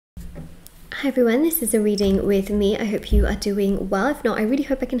Hi everyone, this is a reading with me. I hope you are doing well. If not, I really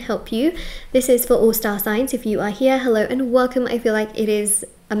hope I can help you. This is for all star signs. If you are here, hello and welcome. I feel like it is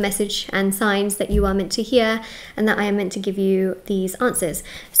a message and signs that you are meant to hear and that I am meant to give you these answers.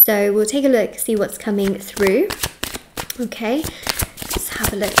 So we'll take a look, see what's coming through. Okay, let's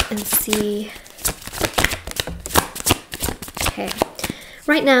have a look and see. Okay.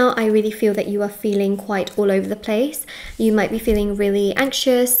 Right now, I really feel that you are feeling quite all over the place. You might be feeling really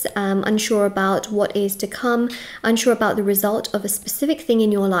anxious, unsure about what is to come, unsure about the result of a specific thing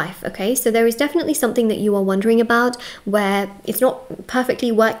in your life, okay? So there is definitely something that you are wondering about where it's not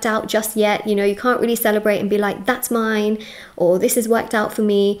perfectly worked out just yet. You know, you can't really celebrate and be like, that's mine, or this has worked out for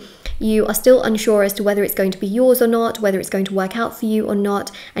me. You are still unsure as to whether it's going to be yours or not, whether it's going to work out for you or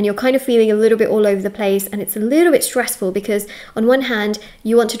not, and you're kind of feeling a little bit all over the place, and it's a little bit stressful because on one hand,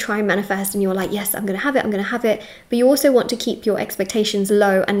 you want to try and manifest and you're like, yes, I'm going to have it, but you also want to keep your expectations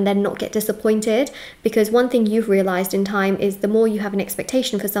low and then not get disappointed, because one thing you've realized in time is the more you have an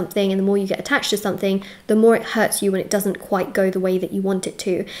expectation for something and the more you get attached to something, the more it hurts you when it doesn't quite go the way that you want it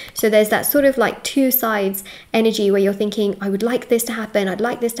to. So there's that sort of like two sides energy where you're thinking, I would like this to happen, I'd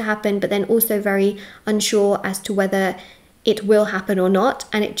like this to happen, but then also very unsure as to whether it will happen or not,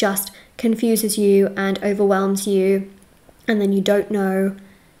 and it just confuses you and overwhelms you, and then you don't know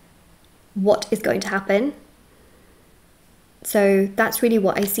what is going to happen. So that's really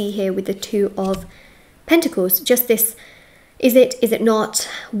what I see here with the Two of Pentacles. Just this, is it not?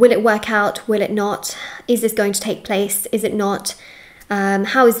 Will it work out? Will it not? Is this going to take place? Is it not?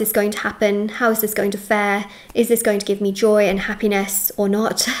 How is this going to happen? How is this going to fare? Is this going to give me joy and happiness or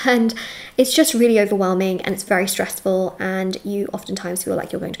not? And it's just really overwhelming and it's very stressful, and you oftentimes feel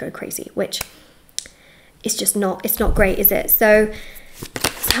like you're going to go crazy, which is just not, it's not great, is it? So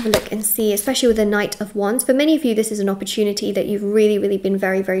let's have a look and see, especially with the Knight of Wands. For many of you, this is an opportunity that you've really been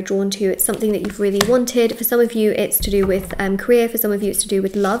very drawn to. It's something that you've really wanted. For some of you, it's to do with career. For some of you, it's to do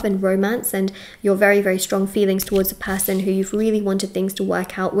with love and romance and your very strong feelings towards a person who you've really wanted things to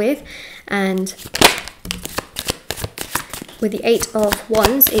work out with. And with the Eight of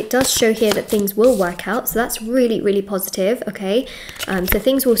Wands, it does show here that things will work out. So that's really positive, okay? So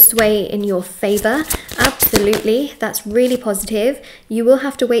things will sway in your favor. Absolutely, that's really positive. You will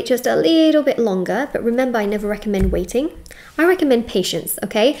have to wait just a little bit longer, but remember, I never recommend waiting. I recommend patience,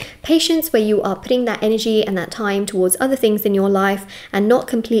 okay? Patience where you are putting that energy and that time towards other things in your life and not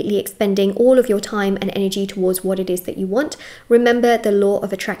completely expending all of your time and energy towards what it is that you want. Remember, the law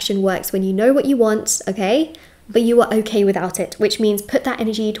of attraction works when you know what you want, okay? But you are okay without it, which means put that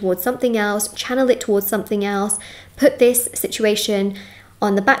energy towards something else, channel it towards something else, put this situation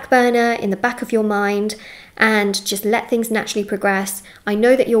on the back burner, in the back of your mind, and just let things naturally progress. I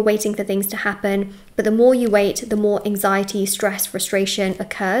know that you're waiting for things to happen, but the more you wait, the more anxiety, stress, frustration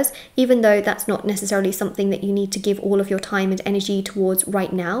occurs, even though that's not necessarily something that you need to give all of your time and energy towards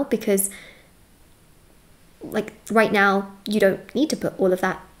right now, because like right now, you don't need to put all of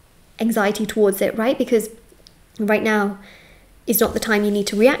that anxiety towards it, right? Because right now is not the time you need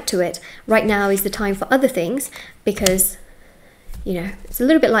to react to it. Right now is the time for other things, because, you know, it's a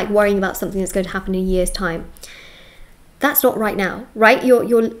little bit like worrying about something that's going to happen in a year's time. That's not right now, right? You're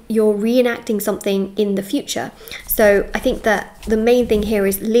reenacting something in the future. So I think that the main thing here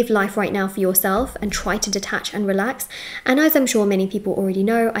is live life right now for yourself and try to detach and relax. And as I'm sure many people already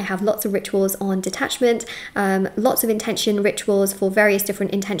know, I have lots of rituals on detachment, lots of intention rituals for various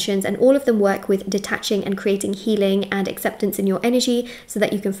different intentions, and all of them work with detaching and creating healing and acceptance in your energy so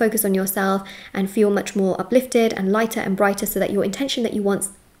that you can focus on yourself and feel much more uplifted and lighter and brighter, so that your intention that you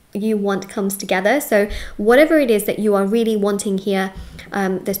want comes together. So whatever it is that you are really wanting here,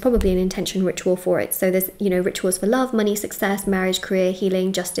 there's probably an intention ritual for it. So there's, you know, rituals for love, money, success, marriage, career,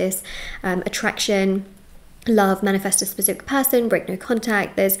 healing, justice, attraction, love, manifest a specific person, break no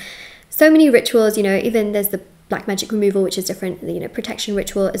contact. There's so many rituals, you know, even there's the black magic removal, which is different, you know, protection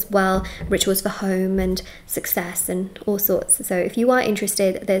ritual as well, rituals for home and success and all sorts. So if you are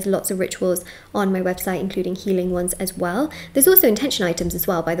interested, there's lots of rituals on my website, including healing ones as well. There's also intention items as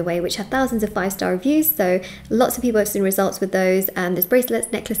well, by the way, which have thousands of 5-star reviews. So lots of people have seen results with those. There's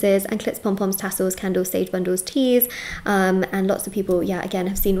bracelets, necklaces, anklets, pom-poms, tassels, candles, sage bundles, teas, and lots of people, yeah, again,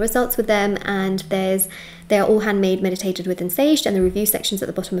 have seen results with them. And they are all handmade, meditated with, and saged, and the review section's at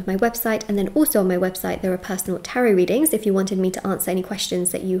the bottom of my website. And then also on my website, there are personal tarot readings if you wanted me to answer any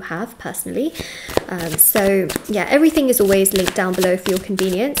questions that you have personally. So yeah, everything is always linked down below for your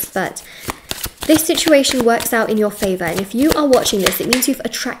convenience, but this situation works out in your favor. And if you are watching this, it means you've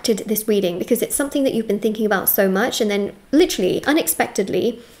attracted this reading, because it's something that you've been thinking about so much, and then literally,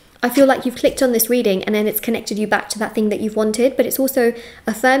 unexpectedly, I feel like you've clicked on this reading and then it's connected you back to that thing that you've wanted, but it's also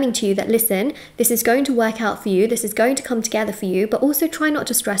affirming to you that, listen, this is going to work out for you, this is going to come together for you, but also try not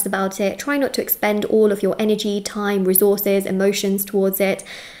to stress about it, try not to expend all of your energy, time, resources, emotions towards it.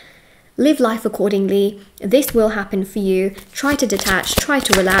 Live life accordingly. This will happen for you. Try to detach, try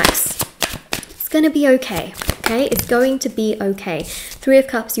to relax. It's going to be okay. Okay, it's going to be okay. Three of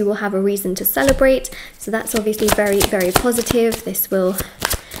Cups, you will have a reason to celebrate. So that's obviously very, very positive. This will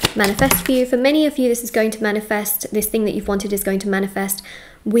manifest for you. For many of you, this is going to manifest, this thing that you've wanted is going to manifest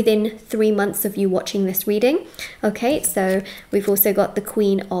within 3 months of you watching this reading. Okay, so we've also got the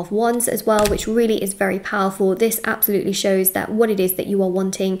Queen of Wands as well, which really is very powerful. This absolutely shows that what it is that you are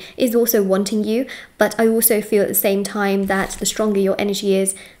wanting is also wanting you. But I also feel at the same time that the stronger your energy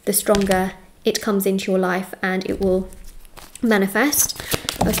is, the stronger it comes into your life and it will manifest.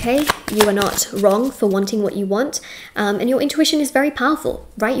 Okay, you are not wrong for wanting what you want, and your intuition is very powerful,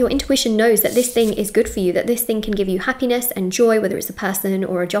 right? Your intuition knows that this thing is good for you, that this thing can give you happiness and joy, whether it's a person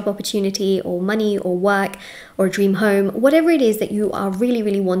or a job opportunity or money or work or a dream home, whatever it is that you are really,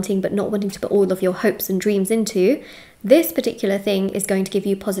 really wanting but not wanting to put all of your hopes and dreams into. This particular thing is going to give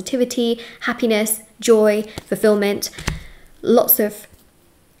you positivity, happiness, joy, fulfillment, lots of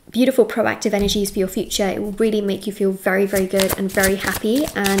beautiful proactive energies for your future. It will really make you feel very, very good and very happy,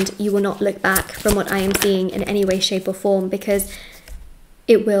 and you will not look back from what I am seeing in any way, shape or form, because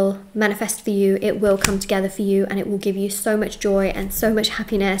it will manifest for you, it will come together for you, and it will give you so much joy and so much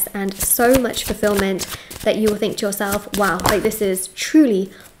happiness and so much fulfillment that you will think to yourself, wow, like this is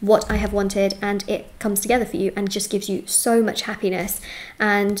truly what I have wanted, and it comes together for you and just gives you so much happiness.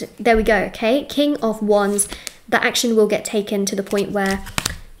 And there we go. Okay, King of Wands, the action will get taken to the point where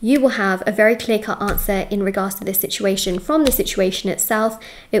you will have a very clear-cut answer in regards to this situation from the situation itself.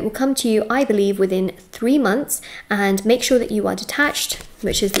 It will come to you, I believe, within 3 months, and make sure that you are detached,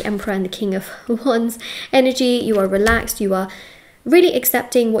 which is the Emperor and the King of Wands energy. You are relaxed, you are really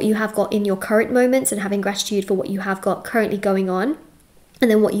accepting what you have got in your current moments and having gratitude for what you have got currently going on. And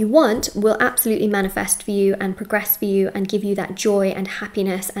then what you want will absolutely manifest for you and progress for you and give you that joy and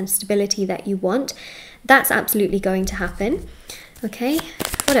happiness and stability that you want. That's absolutely going to happen. Okay,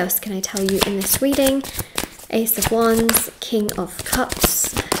 what else can I tell you in this reading? Ace of Wands, King of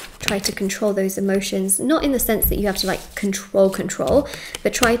Cups. Try to control those emotions, not in the sense that you have to like control,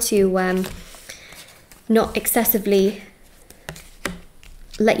 but try to not excessively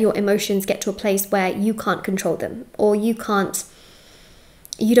let your emotions get to a place where you can't control them, or you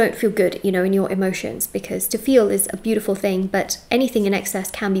don't feel good, you know, in your emotions, because to feel is a beautiful thing, but anything in excess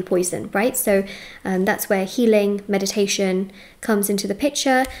can be poison, right? So that's where healing, meditation comes into the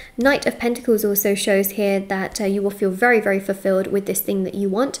picture. Knight of Pentacles also shows here that you will feel very, very fulfilled with this thing that you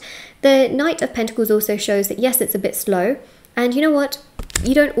want. The Knight of Pentacles also shows that, yes, it's a bit slow. And you know what?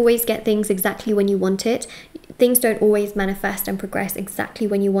 You don't always get things exactly when you want it. Things don't always manifest and progress exactly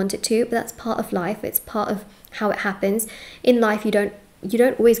when you want it to, but that's part of life. It's part of how it happens. In life, you don't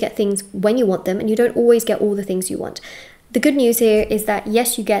always get things when you want them, and you don't always get all the things you want. The good news here is that,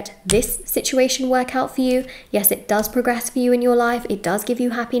 yes, you get this situation work out for you. Yes, it does progress for you in your life. It does give you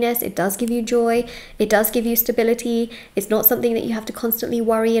happiness. It does give you joy. It does give you stability. It's not something that you have to constantly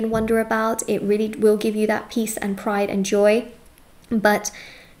worry and wonder about. It really will give you that peace and pride and joy. But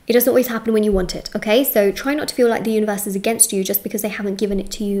it doesn't always happen when you want it, okay? So try not to feel like the universe is against you just because they haven't given it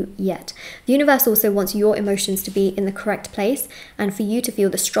to you yet. The universe also wants your emotions to be in the correct place and for you to feel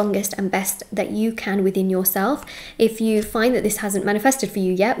the strongest and best that you can within yourself. If you find that this hasn't manifested for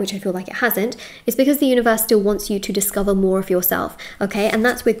you yet, which I feel like it hasn't, it's because the universe still wants you to discover more of yourself, okay? And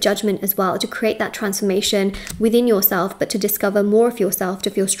that's with judgment as well, to create that transformation within yourself, but to discover more of yourself,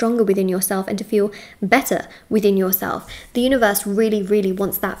 to feel stronger within yourself, and to feel better within yourself. The universe really, really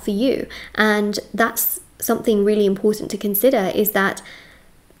wants that for you, and that's something really important to consider, is that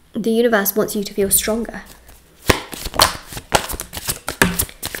the universe wants you to feel stronger.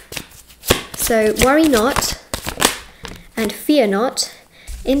 So worry not and fear not.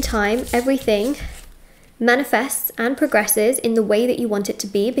 In time, everything manifests and progresses in the way that you want it to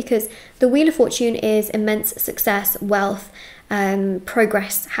be, because the Wheel of Fortune is immense success, wealth,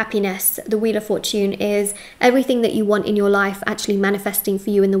 progress, happiness. The Wheel of Fortune is everything that you want in your life actually manifesting for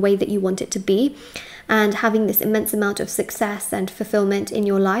you in the way that you want it to be, and having this immense amount of success and fulfillment in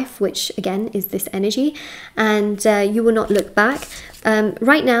your life, which again is this energy, and you will not look back.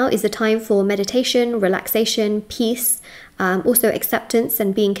 Right now is the time for meditation, relaxation, peace, also acceptance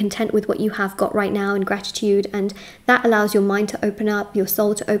and being content with what you have got right now, and gratitude, and that allows your mind to open up, your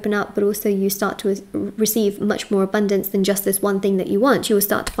soul to open up, but also you start to receive much more abundance than just this one thing that you want. You will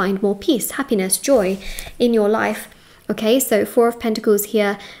start to find more peace, happiness, joy in your life. Okay, so Four of Pentacles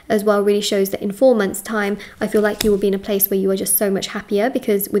here as well really shows that in 4 months' time, I feel like you will be in a place where you are just so much happier,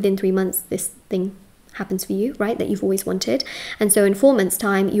 because within 3 months, this thing happens for you, right, that you've always wanted. And so in 4 months'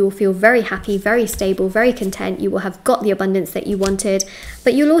 time, you will feel very happy, very stable, very content. You will have got the abundance that you wanted,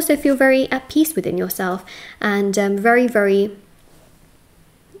 but you'll also feel very at peace within yourself, and very, very,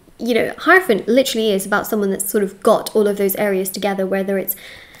 you know, Hierophant literally is about someone that's sort of got all of those areas together, whether it's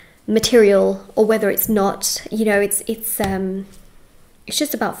material or whether it's not. You know, it's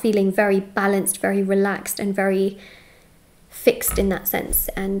just about feeling very balanced, very relaxed, and very fixed in that sense,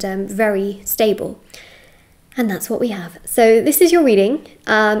 and very stable. And that's what we have. So this is your reading.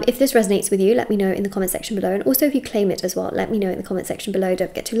 If this resonates with you, let me know in the comment section below. And also if you claim it as well, let me know in the comment section below. Don't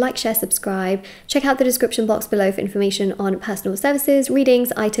forget to like, share, subscribe. Check out the description box below for information on personal services,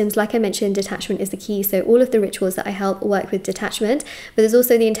 readings, items. Like I mentioned, detachment is the key. So all of the rituals that I help work with detachment, but there's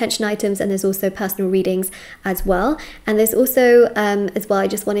also the intention items, and there's also personal readings as well. And there's also, as well, I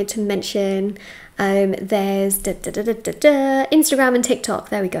just wanted to mention, there's Instagram and TikTok.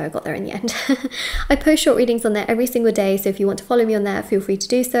 There we go, I got there in the end. I post short readings on there every single day, so if you want to follow me on there, feel free to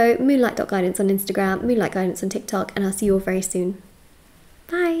do so. Moonlight.guidance on Instagram, Moonlight Guidance on TikTok, and I'll see you all very soon.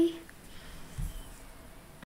 Bye.